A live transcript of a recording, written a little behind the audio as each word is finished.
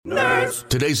Nerds.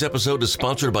 Today's episode is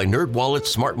sponsored by NerdWallet's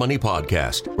Smart Money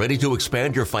Podcast. Ready to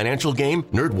expand your financial game?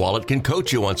 NerdWallet can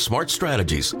coach you on smart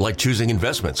strategies like choosing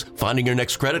investments, finding your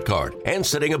next credit card, and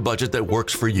setting a budget that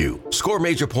works for you. Score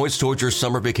major points towards your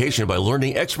summer vacation by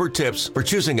learning expert tips for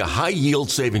choosing a high-yield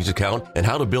savings account and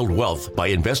how to build wealth by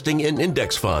investing in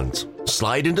index funds.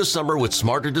 Slide into summer with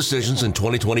smarter decisions in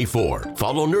 2024.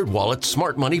 Follow NerdWallet's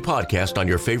Smart Money Podcast on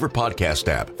your favorite podcast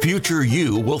app. Future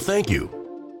you will thank you.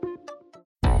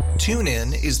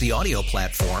 TuneIn is the audio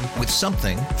platform with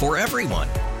something for everyone.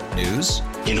 News.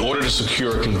 In order to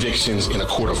secure convictions in a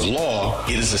court of law,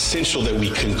 it is essential that we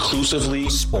conclusively.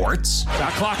 Sports.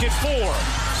 Shot clock at 4.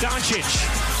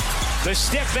 Doncic. The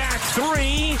step back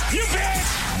 3. You bet.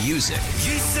 Music.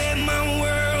 You set my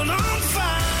world on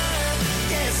fire.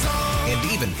 Yes,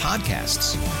 and even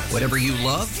podcasts. Whatever you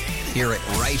love, hear it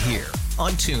right here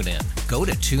on TuneIn. Go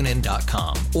to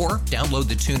TuneIn.com or download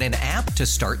the TuneIn app to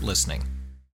start listening.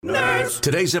 Nerds.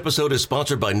 Today's episode is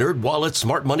sponsored by NerdWallet's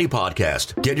Smart Money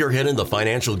Podcast. Get your head in the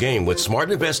financial game with smart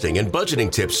investing and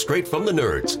budgeting tips straight from the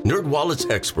nerds. NerdWallet's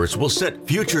experts will set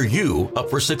future you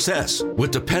up for success. With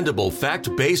dependable,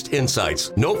 fact-based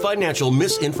insights, no financial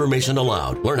misinformation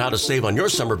allowed. Learn how to save on your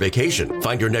summer vacation,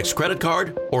 find your next credit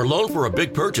card, or loan for a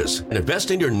big purchase, and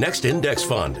invest in your next index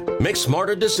fund. Make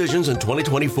smarter decisions in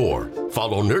 2024.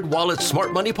 Follow NerdWallet's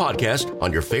Smart Money Podcast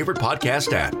on your favorite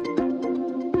podcast app.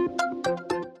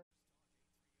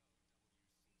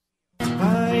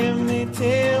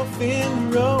 Tail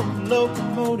fin road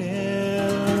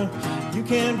locomotive. You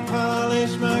can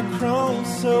polish my chrome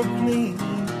so clean.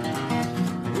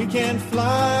 We can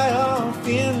fly off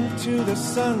into the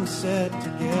sunset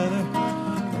together.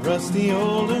 A rusty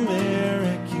old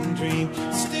American dream.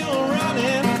 Still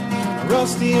running. A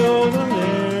rusty old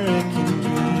American dream.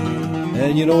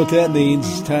 And you know what that means.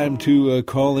 It's time to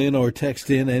call in or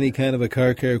text in any kind of a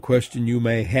car care question you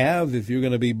may have if you're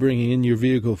going to be bringing in your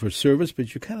vehicle for service,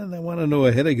 but you kind of want to know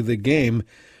ahead of the game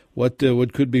what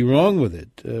could be wrong with it.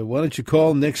 Why don't you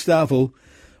call Nick Stoffell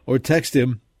or text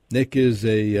him? Nick is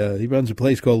he runs a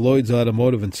place called Lloyd's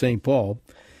Automotive in St. Paul.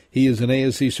 He is an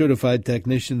ASC certified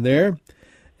technician there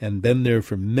and been there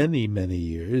for many, many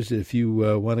years. If you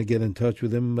want to get in touch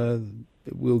with him,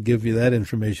 we'll give you that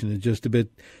information in just a bit.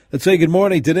 Let's say good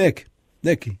morning to Nick.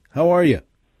 Nick, how are you?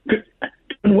 Good.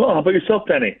 Well, how about yourself,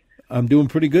 Penny? I'm doing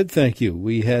pretty good, thank you.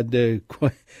 We had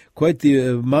quite the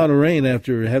amount of rain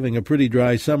after having a pretty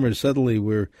dry summer. Suddenly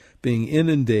we're being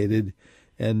inundated.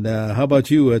 And how about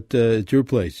you at your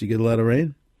place? You get a lot of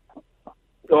rain?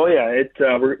 Oh, yeah.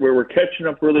 We're catching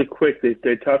up really quick.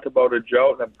 They talked about a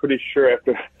drought, and I'm pretty sure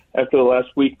after the last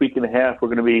week and a half, we're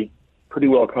going to be pretty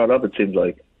well caught up, it seems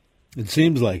like. It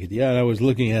seems like it, yeah. I was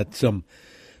looking at some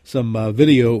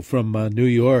video from New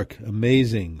York,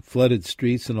 amazing flooded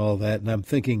streets and all that, and I'm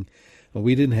thinking, well,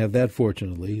 we didn't have that,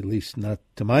 fortunately, at least not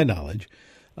to my knowledge,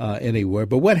 anywhere.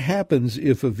 But what happens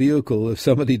if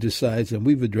somebody decides, and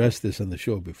we've addressed this on the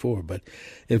show before, but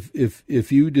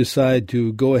if you decide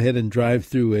to go ahead and drive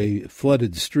through a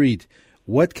flooded street,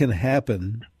 what can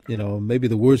happen, maybe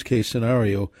the worst case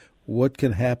scenario, what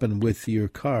can happen with your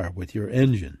car, with your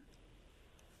engine?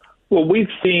 Well, we've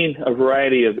seen a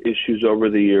variety of issues over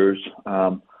the years.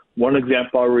 One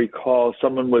example I recall,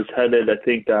 someone was headed, I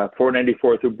think,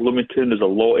 494 through Bloomington. There's a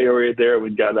low area there.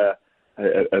 We got a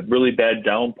really bad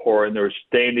downpour, and there was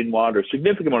standing water,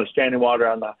 significant amount of standing water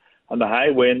on the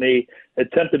highway, and they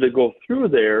attempted to go through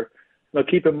there. Now,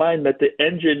 keep in mind that the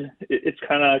engine, it's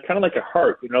kind of like a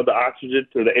heart. The oxygen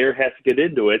or the air has to get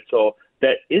into it, so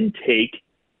that intake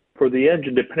for the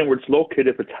engine, depending where it's located,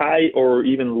 if it's high or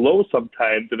even low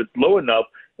sometimes, if it's low enough,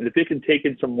 and if it can take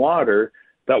in some water,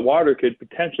 that water could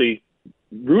potentially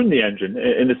ruin the engine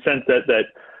in the sense that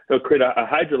it'll create a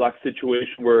hydrolock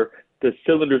situation where the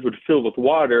cylinders would fill with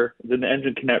water, then the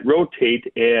engine cannot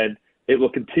rotate, and it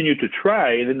will continue to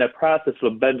try, and in that process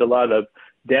will damage a lot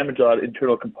of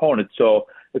internal components. So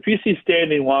if you see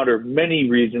standing water, many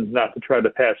reasons not to try to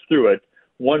pass through it,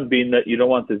 one being that you don't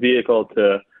want the vehicle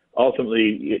to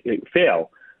ultimately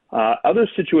fail. Other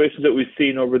situations that we've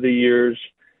seen over the years,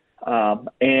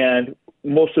 and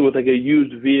mostly with like a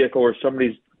used vehicle or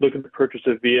somebody's looking to purchase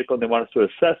a vehicle and they want us to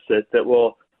assess it, that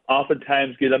will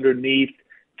oftentimes get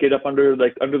up under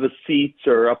the seats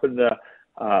or up in the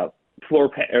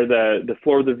floor or the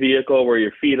floor of the vehicle where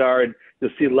your feet are, and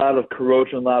you'll see a lot of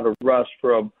corrosion, a lot of rust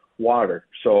from water.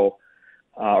 So,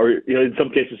 or in some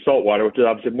cases salt water, which is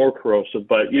obviously more corrosive.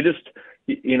 But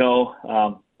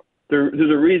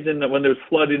there's a reason that when there's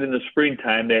flooding in the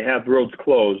springtime, they have roads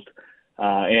closed.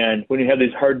 And when you have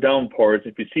these hard downpours,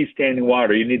 if you see standing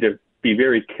water, you need to be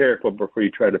very careful before you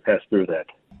try to pass through that.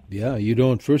 Yeah, you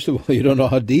don't, first of all, you don't know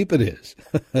how deep it is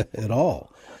at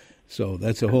all. So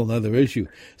that's a whole other issue.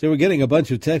 So we're getting a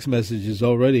bunch of text messages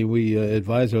already. We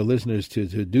advise our listeners to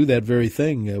do that very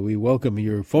thing. We welcome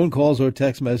your phone calls or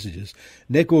text messages.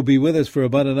 Nick will be with us for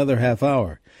about another half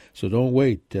hour. So don't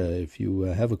wait. If you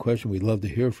have a question, we'd love to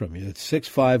hear from you. It's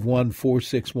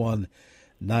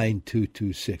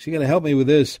 651-461-9226. You got to help me with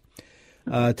this.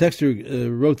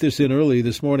 Texter wrote this in early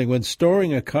this morning. When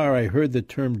storing a car, I heard the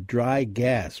term dry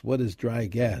gas. What is dry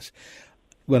gas?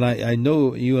 When I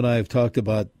know you and I have talked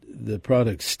about the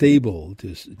product Stable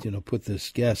to put this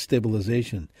gas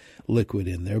stabilization liquid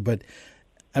in there, but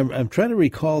I'm trying to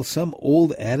recall some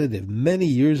old additive many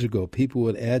years ago. People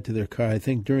would add to their car. I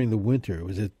think during the winter,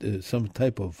 was it some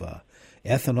type of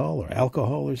ethanol or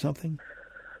alcohol or something?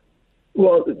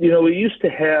 Well, we used to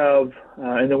have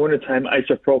in the wintertime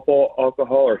isopropyl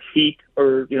alcohol or heat,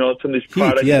 or some of these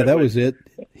products. Yeah, that was it.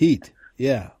 Heat.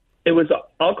 Yeah. It was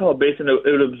alcohol-based, and it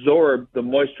would absorb the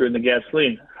moisture in the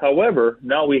gasoline. However,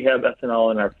 now we have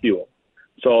ethanol in our fuel.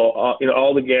 So,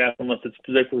 all the gas, unless it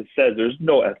specifically says there's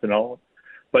no ethanol,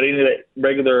 but any of that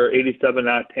regular 87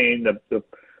 octane, the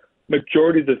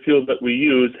majority of the fuels that we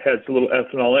use has a little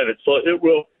ethanol in it. So it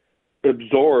will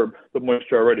absorb the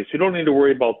moisture already. So you don't need to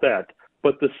worry about that.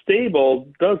 But the Stable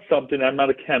does something, I'm not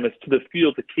a chemist, to the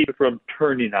fuel to keep it from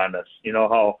turning on us. You know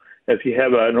how if you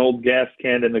have an old gas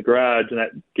can in the garage and that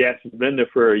gas has been there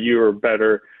for a year or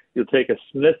better, you'll take a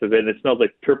sniff of it and it smells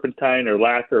like turpentine or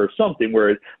lacquer or something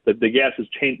where the gas has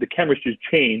changed, the chemistry's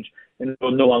changed, and it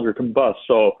will no longer combust.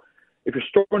 So if you're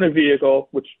storing a vehicle,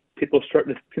 which people are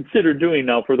starting to consider doing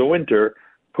now for the winter,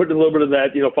 put a little bit of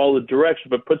that, follow the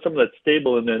direction, but put some of that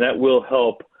Stable in there, and that will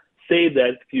help save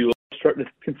that fuel. Starting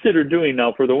to consider doing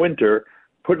now for the winter,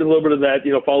 put a little bit of that,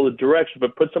 follow the direction,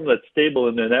 but put some of that Stable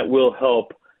in there, and that will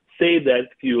help save that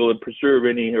fuel and preserve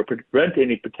any or prevent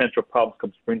any potential problems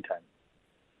come springtime.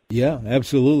 Yeah,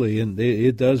 absolutely, and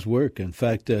it does work. In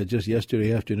fact, just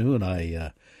yesterday afternoon,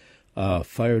 I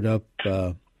fired up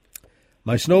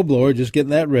my snowblower, just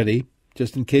getting that ready,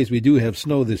 just in case we do have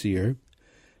snow this year.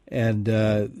 And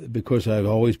because I've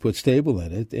always put Stable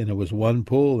in it, and it was one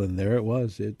pull, and there it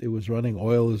was. It was running.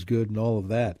 Oil is good and all of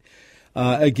that.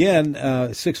 Again,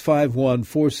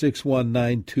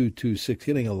 651-461-9226.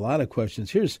 Getting a lot of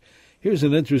questions. Here's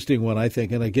an interesting one, I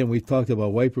think. And again, we've talked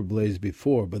about wiper blades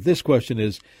before, but this question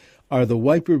is, are the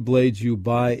wiper blades you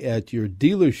buy at your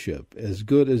dealership as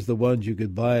good as the ones you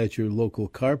could buy at your local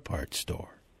car parts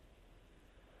store?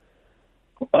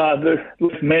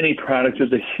 With many products,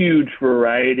 there's a huge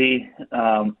variety.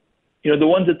 The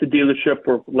ones at the dealership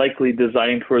were likely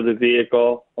designed for the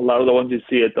vehicle. A lot of the ones you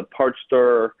see at the parts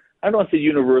store, I don't want to say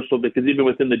universal, because even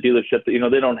within the dealership, they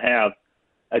don't have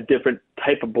a different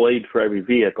type of blade for every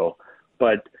vehicle.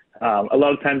 But a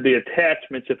lot of times the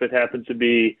attachments, if it happens to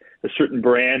be a certain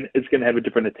brand, it's going to have a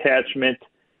different attachment.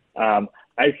 I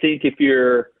think if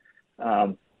you're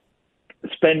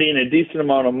spending a decent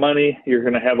amount of money, you're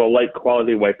going to have a light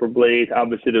quality wiper blade.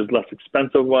 Obviously, there's less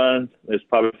expensive ones. There's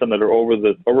probably some that are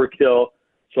overkill.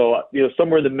 So,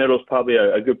 somewhere in the middle is probably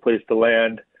a good place to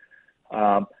land.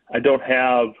 I don't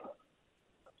have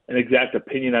an exact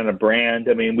opinion on a brand.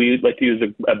 I mean, we like to use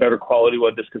a better quality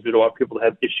one just because we don't want people to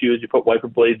have issues. You put wiper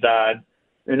blades on,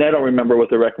 and I don't remember what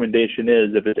the recommendation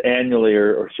is, if it's annually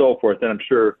or so forth. And I'm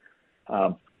sure,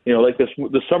 like this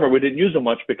summer, we didn't use them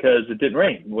much because it didn't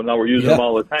rain. Well, now we're using them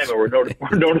all the time, and we're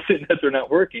noticing that they're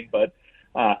not working. But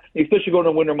especially going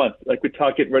to winter months, like we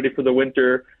talk, getting ready for the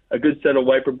winter, a good set of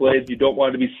wiper blades. You don't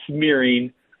want to be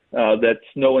smearing that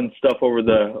snow and stuff over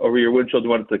your windshield. You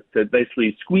want it to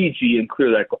nicely squeegee and clear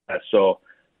that glass. So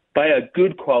buy a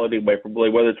good quality wiper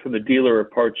blade, whether it's from the dealer or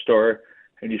parts store,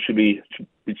 and you should be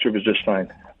just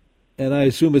fine. And I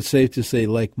assume it's safe to say,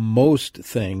 like most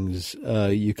things,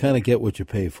 you kind of get what you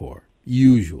pay for,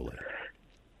 usually.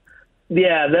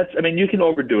 Yeah, you can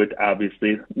overdo it,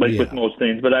 obviously, with most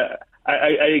things. But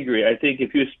I agree. I think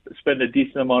if you spend a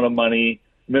decent amount of money,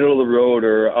 middle of the road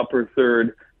or upper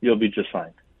third, you'll be just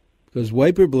fine. Because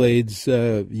wiper blades,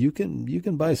 you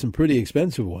can buy some pretty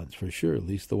expensive ones for sure, at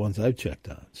least the ones I've checked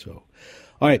on. So,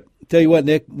 all right, tell you what,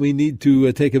 Nick, we need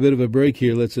to take a bit of a break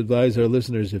here. Let's advise our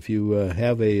listeners, if you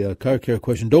have a car care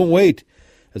question, don't wait.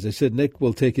 As I said, Nick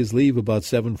will take his leave about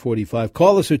 7:45.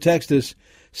 Call us or text us,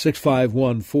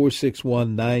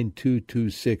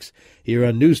 651-461-9226, here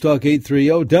on News Talk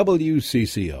 830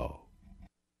 WCCO.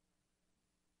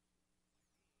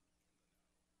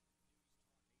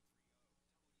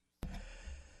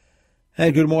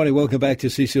 And good morning. Welcome back to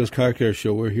CCO's Car Care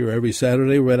Show. We're here every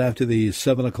Saturday right after the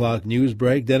 7 o'clock news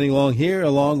break. Denny Long here,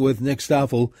 along with Nick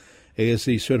Stoffell,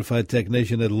 ASE certified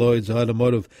technician at Lloyd's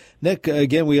Automotive. Nick,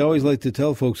 again, we always like to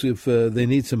tell folks if they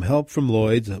need some help from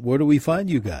Lloyd's, where do we find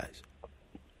you guys?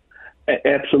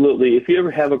 Absolutely. If you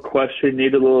ever have a question,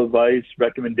 need a little advice,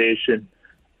 recommendation,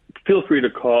 feel free to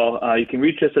call. You can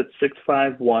reach us at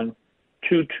 651-228-1316.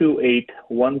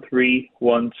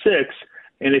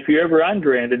 And if you're ever on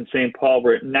Grand in St. Paul,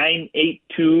 we're at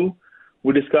 982.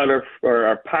 We just got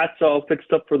our pots all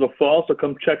fixed up for the fall, so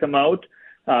come check them out.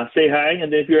 Say hi,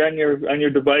 and if you're on your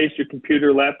device, your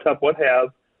computer, laptop, what have,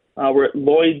 we're at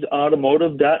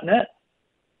lloydsautomotive.net.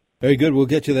 Very good. We'll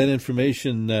get you that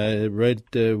information right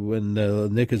when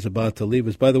Nick is about to leave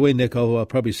us. By the way, Nick, I'll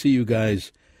probably see you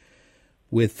guys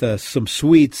with some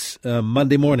sweets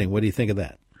Monday morning. What do you think of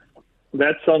that?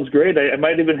 That sounds great. I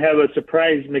might even have a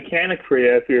surprise mechanic for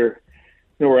you if you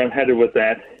know where I'm headed with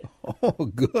that. Oh,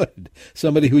 good.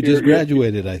 Somebody who just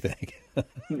graduated, I think.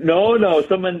 No,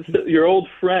 someone, your old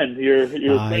friend, your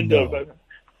friend of.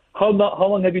 How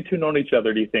long have you two known each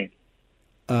other, do you think?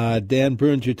 Dan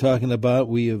Burns, you're talking about.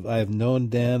 I've known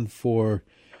Dan for,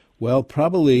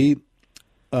 probably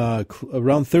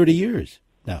around 30 years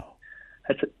now.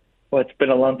 It's been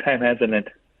a long time, hasn't it?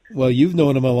 Well, you've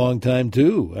known him a long time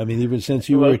too. I mean, even since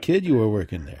you were a kid, you were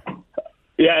working there.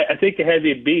 Yeah, I think I had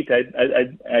you beat.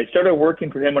 I started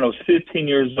working for him when I was 15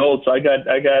 years old. So I'm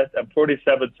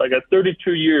 47, so I got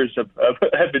 32 years of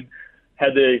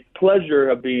had the pleasure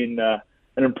of being an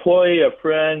employee, a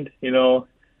friend, you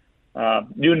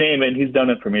name it, and he's done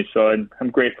it for me. So I'm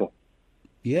grateful.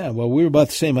 Yeah, well, we were about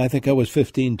the same. I think I was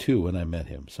 15 too when I met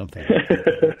him. Something like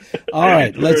that. All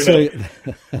right,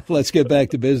 let's get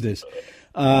back to business.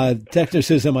 Techner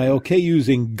says, am I okay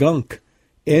using gunk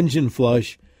engine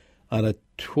flush on a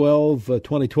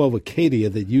 2012 Acadia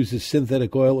that uses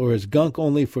synthetic oil, or is gunk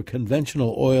only for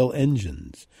conventional oil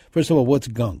engines? First of all, what's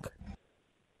gunk?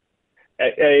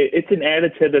 It's an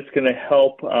additive that's going to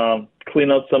help clean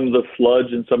out some of the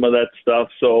sludge and some of that stuff.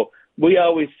 So we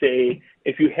always say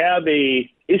if you have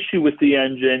a issue with the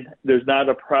engine, there's not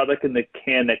a product in the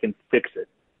can that can fix it.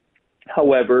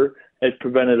 However, as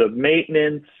preventative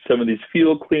maintenance, some of these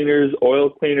fuel cleaners, oil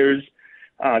cleaners,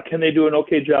 can they do an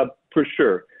okay job? For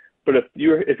sure. But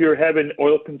if you're having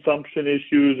oil consumption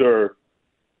issues or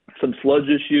some sludge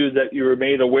issues that you were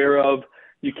made aware of,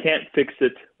 you can't fix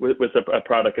it with a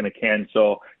product in a can.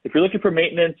 So if you're looking for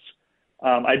maintenance,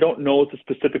 I don't know the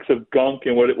specifics of gunk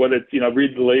and what it's,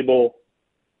 read the label,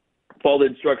 follow the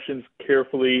instructions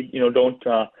carefully, don't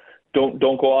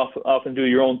go off and do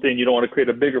your own thing. You don't want to create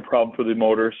a bigger problem for the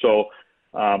motor. So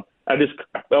I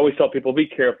always tell people, be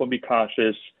careful, be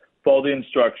cautious, follow the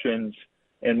instructions.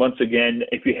 And once again,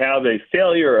 if you have a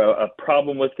failure, a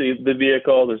problem with the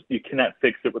vehicle, you cannot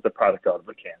fix it with the product out of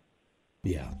the can.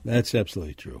 Yeah, that's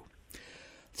absolutely true.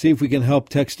 Let's see if we can help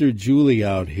texter Julie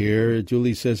out here.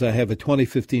 Julie says, I have a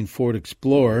 2015 Ford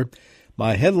Explorer.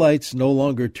 My headlights no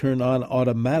longer turn on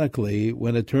automatically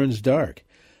when it turns dark.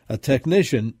 A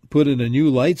technician put in a new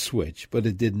light switch, but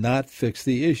it did not fix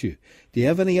the issue. Do you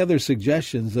have any other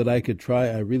suggestions that I could try?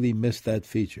 I really missed that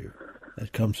feature.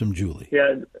 That comes from Julie.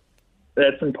 Yeah,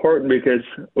 that's important because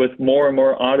with more and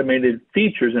more automated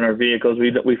features in our vehicles,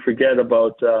 we forget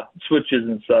about switches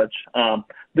and such.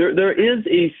 There is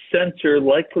a sensor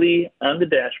likely on the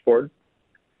dashboard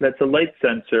that's a light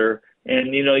sensor,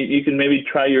 and you can maybe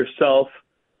try yourself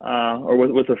or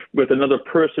with another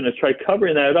person to try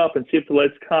covering that up and see if the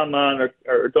lights come on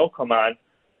or don't come on.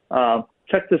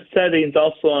 Check the settings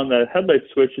also on the headlight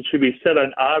switch. It should be set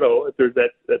on auto if there's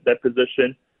that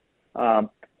position.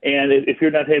 And if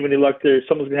you're not having any luck there,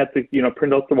 someone's going to have to,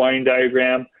 print out the wiring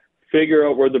diagram, figure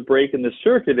out where the break in the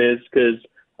circuit is, because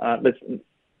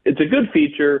it's a good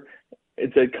feature.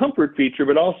 It's a comfort feature,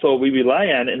 but also we rely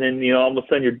on it. And then, all of a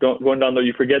sudden you're going down there,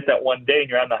 you forget that one day and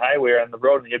you're on the highway or on the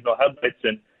road and you have no headlights,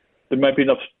 and there might be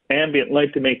enough ambient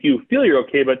light to make you feel you're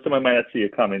okay, but someone might not see you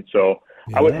coming. So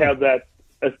yeah. I would have that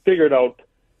figured out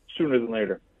sooner than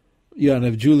later. Yeah, and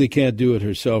if Julie can't do it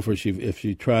herself, or if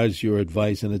she tries your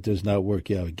advice and it does not work,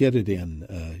 get it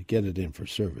in for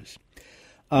service.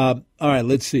 All right,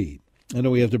 let's see. I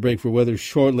know we have to break for weather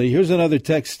shortly. Here's another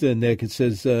text, Nick. It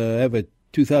says, I have a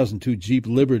 2002 Jeep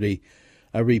Liberty.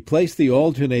 I replaced the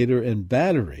alternator and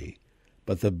battery,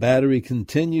 but the battery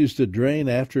continues to drain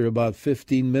after about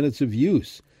 15 minutes of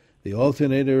use. The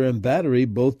alternator and battery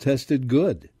both tested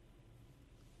good.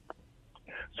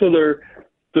 So there's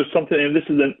something, and this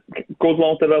goes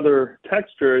along with that other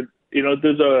texture.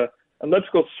 There's a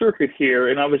electrical circuit here,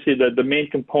 and obviously the main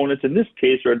components in this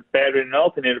case are a battery and an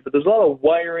alternator, but there's a lot of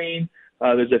wiring.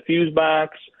 There's a fuse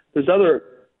box. There's other.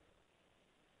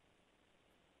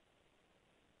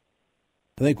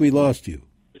 I think we lost you.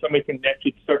 somebody can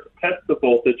actually start to test the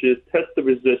voltages, test the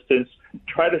resistance,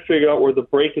 try to figure out where the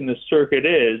break in the circuit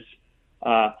is.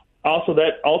 Also,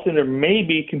 that alternator may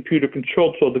be computer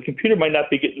controlled, so the computer might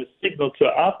not be getting the signal to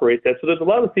operate that. So there's a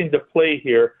lot of things at play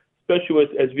here, especially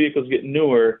as vehicles get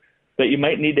newer, that you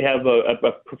might need to have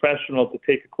a professional to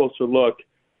take a closer look.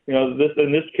 You know,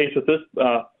 in this case with this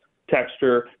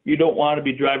texture, you don't want to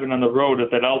be driving on the road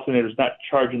if that alternator is not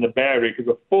charging the battery,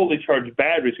 because a fully charged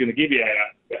battery is going to give you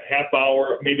a half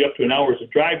hour, maybe up to an hour's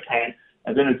of drive time,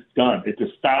 and then it's done. It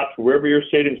just stops wherever you're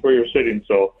sitting, where you're sitting.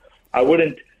 So I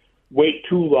wouldn't wait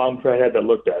too long before I had that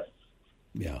looked at.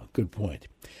 Yeah, good point.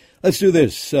 Let's do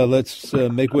this. Let's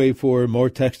make way for more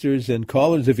texters and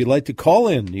callers. If you'd like to call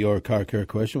in your car care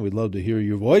question, we'd love to hear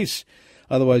your voice.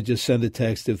 Otherwise, just send a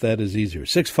text if that is easier.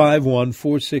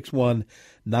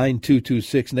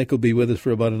 651-461-9226. Nick will be with us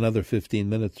for about another 15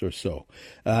 minutes or so.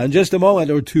 In just a moment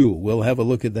or two, we'll have a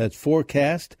look at that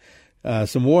forecast.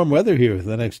 Some warm weather here for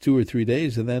the next 2 or 3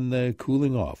 days, and then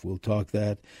cooling off. We'll talk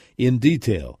that in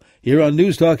detail. Here on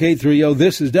News Talk 830,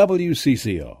 this is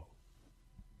WCCO.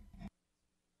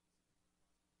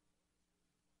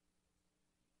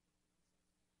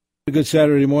 A good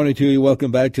Saturday morning to you.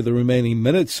 Welcome back to the remaining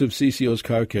minutes of CCO's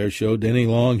Car Care Show. Denny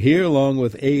Long here, along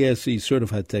with ASE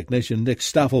certified technician Nick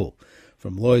Stoffell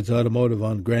from Lloyd's Automotive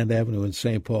on Grand Avenue in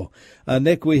St. Paul.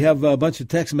 Nick, we have a bunch of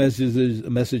text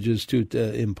messages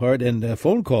to impart and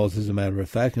phone calls, as a matter of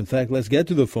fact. In fact, let's get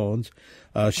to the phones.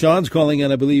 Sean's calling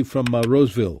in, I believe, from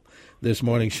Roseville this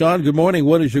morning. Sean, good morning.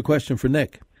 What is your question for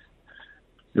Nick?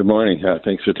 Good morning.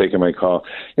 Thanks for taking my call.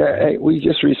 Yeah, we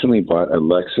just recently bought a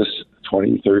Lexus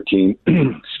 2013,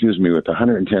 excuse me, with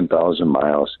 110,000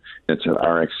 miles. It's an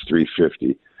RX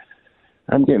 350.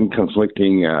 I'm getting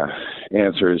conflicting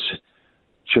answers.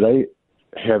 Should I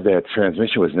have that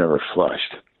transmission was never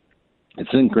flushed?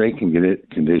 It's in great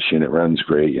condition. It runs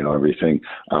great, everything.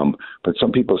 But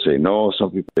some people say no.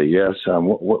 Some people say yes.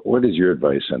 What is your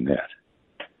advice on that?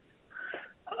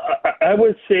 I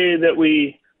would say that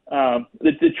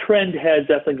the trend has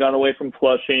definitely gone away from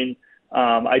flushing.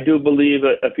 I do believe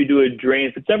if you do a drain,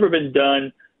 if it's never been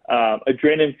done, a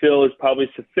drain and fill is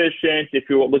probably sufficient. If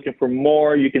you're looking for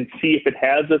more, you can see if it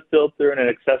has a filter and an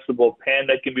accessible pan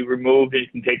that can be removed, and you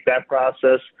can take that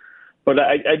process. But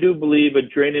I do believe a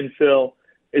drain and fill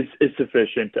is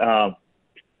sufficient.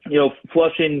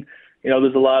 Flushing,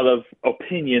 there's a lot of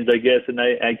opinions, I guess, and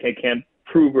I can't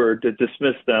prove or to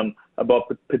dismiss them about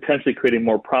potentially creating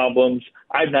more problems.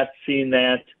 I've not seen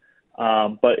that.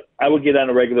 But I would get on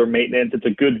a regular maintenance. It's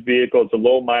a good vehicle. It's a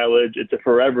low mileage. It's a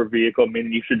forever vehicle,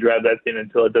 meaning you should drive that thing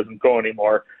until it doesn't go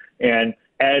anymore. And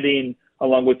adding,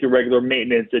 along with your regular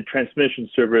maintenance, a transmission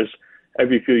service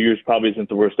every few years probably isn't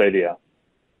the worst idea.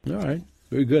 All right.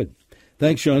 Very good.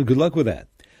 Thanks, Sean. Good luck with that.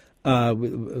 A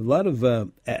lot of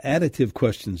additive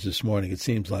questions this morning, it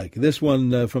seems like. This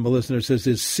one from a listener says,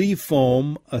 is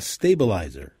Seafoam a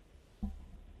stabilizer?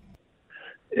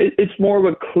 It's more of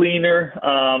a cleaner,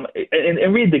 and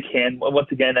read the can. Once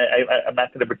again, I'm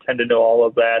not going to pretend to know all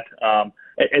of that.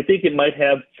 I think it might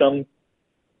have some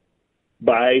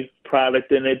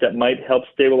byproduct in it that might help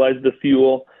stabilize the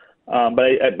fuel, but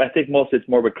I think mostly it's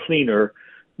more of a cleaner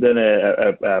than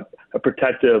a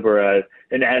protective or an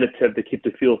additive to keep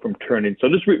the fuel from turning. So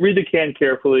just read the can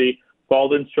carefully, follow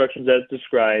the instructions as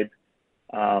described.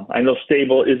 I know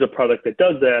Stable is a product that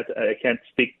does that. I can't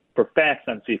speak for facts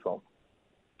on Seafoam.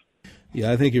 Yeah,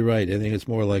 I think you're right. I think it's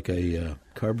more like a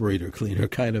carburetor cleaner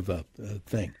kind of a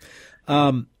thing.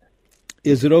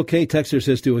 Is it okay, Texter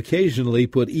says, to occasionally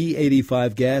put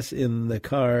E85 gas in the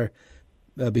car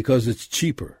because it's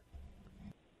cheaper?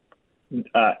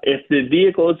 If the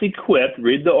vehicle is equipped,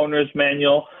 read the owner's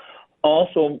manual.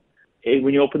 Also,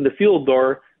 when you open the fuel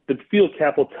door, the fuel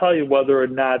cap will tell you whether or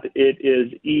not it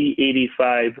is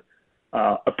E85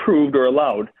 approved or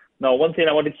allowed. Now, one thing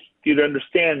I want you to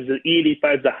understand is that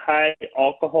E85 is a high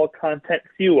alcohol content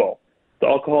fuel. The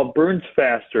alcohol burns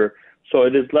faster, so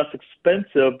it is less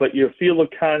expensive, but your fuel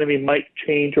economy might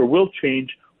change or will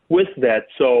change with that.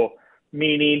 So,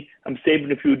 meaning I'm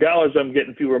saving a few dollars, I'm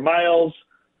getting fewer miles.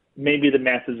 Maybe the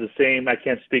math is the same. I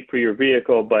can't speak for your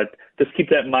vehicle, but just keep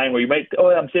that in mind where you might,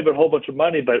 I'm saving a whole bunch of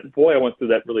money, but boy, I went through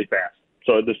that really fast.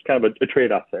 So there's kind of a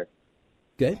trade-off there.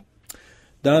 Okay.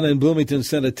 Donna in Bloomington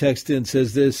sent a text in,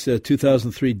 says this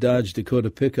 2003 Dodge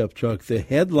Dakota pickup truck, the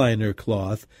headliner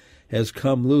cloth has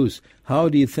come loose. How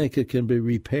do you think it can be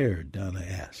repaired, Donna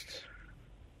asks.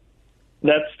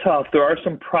 That's tough. There are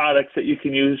some products that you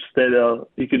can use that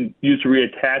you can use to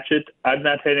reattach it. I've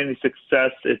not had any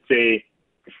success.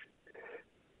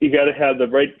 You got to have the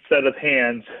right set of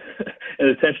hands and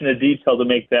attention to detail to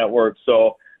make that work.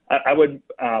 So I would,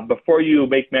 before you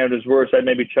make matters worse, I'd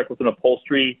maybe check with an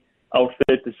upholstery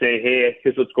outfit to say, hey,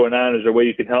 here's what's going on. Is there a way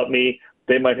you can help me?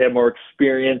 They might have more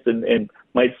experience and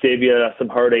might save you some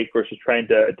heartache versus trying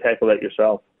to tackle that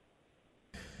yourself.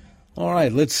 All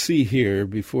right, let's see here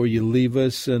before you leave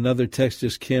us. Another text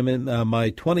just came in. My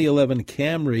 2011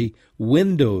 Camry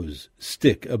windows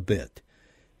stick a bit.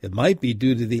 It might be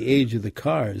due to the age of the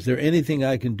car. Is there anything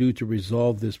I can do to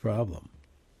resolve this problem?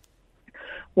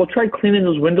 Well, try cleaning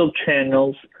those window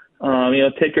channels.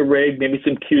 Take a rag, maybe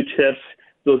some Q-tips,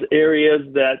 those areas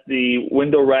that the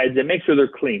window rides in, make sure they're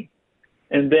clean.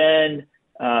 And then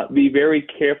be very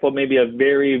careful, maybe a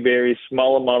very, very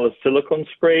small amount of silicone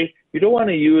spray. You don't want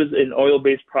to use an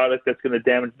oil-based product that's going to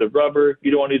damage the rubber. You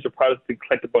don't want to use a product to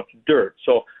collect a bunch of dirt.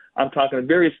 So I'm talking a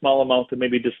very small amount to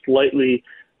maybe just slightly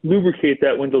lubricate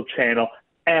that window channel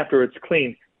after it's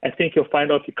clean. I think you'll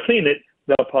find out if you clean it,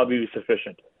 that'll probably be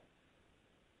sufficient.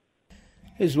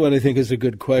 Here's what I think is a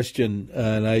good question,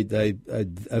 and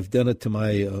I've done it to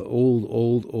my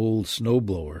old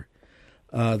snowblower.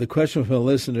 The question from a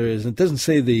listener is, it doesn't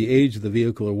say the age of the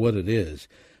vehicle or what it is.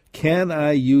 Can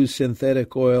I use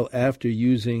synthetic oil after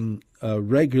using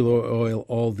regular oil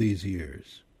all these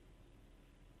years?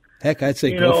 Heck, I'd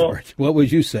say go for it. What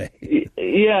would you say?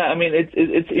 Yeah, I mean,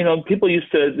 it's people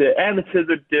used to, the additives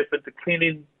are different, the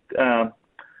cleaning, the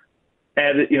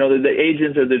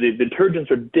agents or the detergents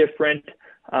are different.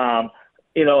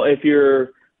 If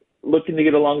you're looking to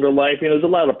get a longer life, there's a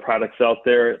lot of products out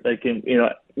there that can,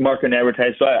 market and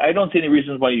advertise. So I don't see any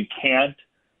reasons why you can't.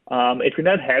 If you're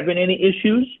not having any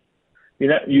issues,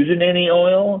 you're not using any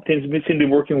oil, things seem to be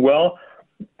working well,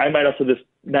 I might also just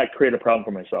not create a problem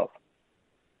for myself.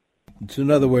 So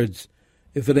in other words,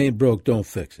 if it ain't broke, don't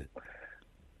fix it.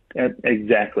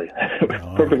 Exactly.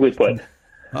 Perfectly put.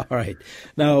 All right.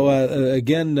 Now,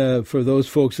 again, for those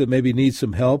folks that maybe need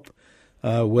some help,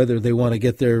 whether they want to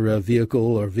get their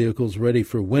vehicle or vehicles ready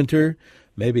for winter,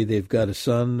 maybe they've got a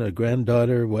son, a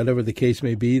granddaughter, whatever the case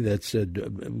may be, that's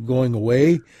going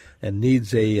away and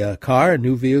needs a car, a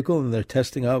new vehicle, and they're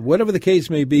testing out, whatever the case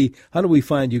may be, how do we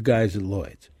find you guys at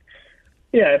Lloyd's?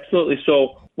 Yeah, absolutely.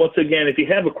 So once again, if you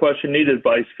have a question, need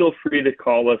advice, feel free to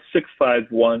call us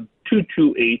 651-228-1316.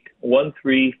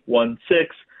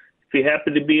 If you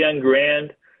happen to be on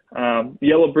Grand,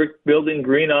 yellow brick building,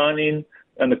 green awning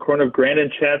on the corner of Grand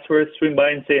and Chatsworth, swing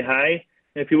by and say hi.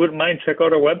 And if you wouldn't mind, check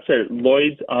out our website at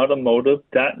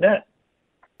lloydsautomotive.net.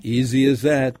 Easy as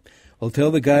that. Well,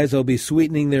 tell the guys I'll be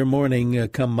sweetening their morning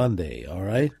come Monday, all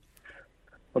right?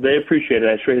 Well, they appreciate it.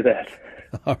 I assure you that.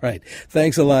 All right.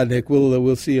 Thanks a lot, Nick.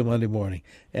 We'll see you Monday morning.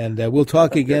 And we'll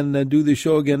talk again and do the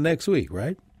show again next week,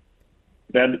 right?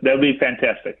 That'll be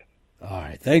fantastic. All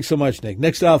right. Thanks so much, Nick.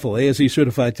 Nick Stoffell, ASE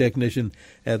certified technician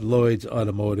at Lloyd's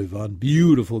Automotive on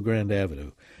beautiful Grand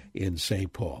Avenue in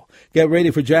St. Paul. Get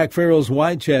ready for Jack Farrell's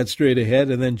Wine Chat straight ahead,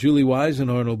 and then Julie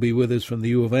Weisenhorn will be with us from the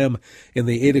U of M in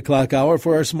the 8 o'clock hour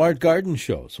for our Smart Garden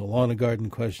Show. So lawn and garden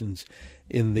questions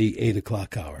in the 8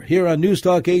 o'clock hour here on News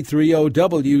Talk 830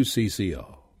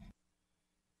 WCCO.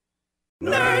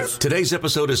 Nerds. Today's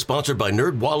episode is sponsored by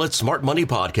NerdWallet's Smart Money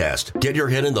Podcast. Get your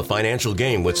head in the financial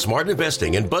game with smart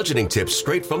investing and budgeting tips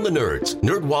straight from the nerds.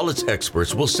 NerdWallet's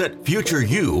experts will set future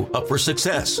you up for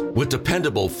success with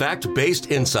dependable,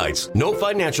 fact-based insights. No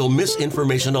financial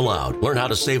misinformation allowed. Learn how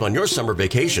to save on your summer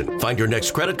vacation, find your next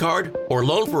credit card, or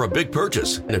loan for a big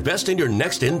purchase, and invest in your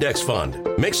next index fund.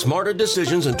 Make smarter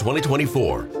decisions in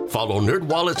 2024. Follow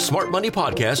NerdWallet's Smart Money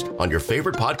Podcast on your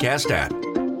favorite podcast app.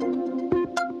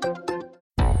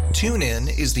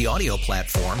 TuneIn is the audio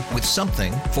platform with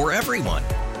something for everyone.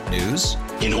 News.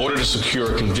 In order to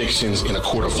secure convictions in a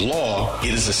court of law,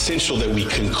 it is essential that we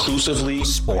conclusively.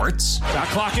 Sports. Shot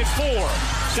clock at 4.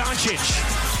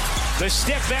 Doncic. The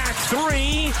step back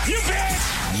 3. You bet.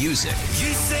 Music.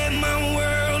 You set my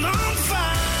world on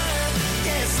fire.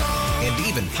 Yes, and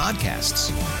even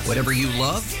podcasts. Whatever you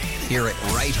love, hear it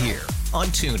right here on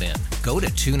TuneIn. Go to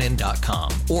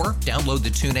TuneIn.com or download the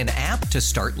TuneIn app to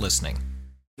start listening.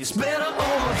 It's better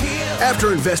over here.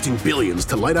 After investing billions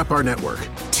to light up our network,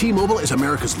 T-Mobile is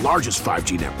America's largest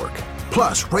 5G network.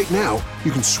 Plus, right now,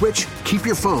 you can switch, keep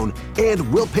your phone,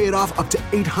 and we'll pay it off up to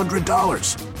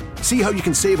 $800. See how you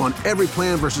can save on every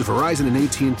plan versus Verizon and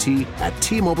AT&T at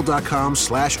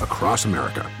T-Mobile.com/across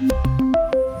America.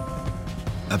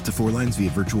 Up to 4 lines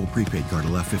via virtual prepaid card.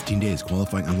 Allow 15 days.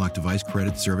 Qualifying unlocked device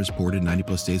credit service ported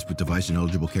 90-plus days with device and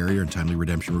eligible carrier and timely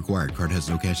redemption required. Card has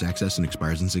no cash access and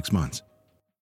expires in 6 months.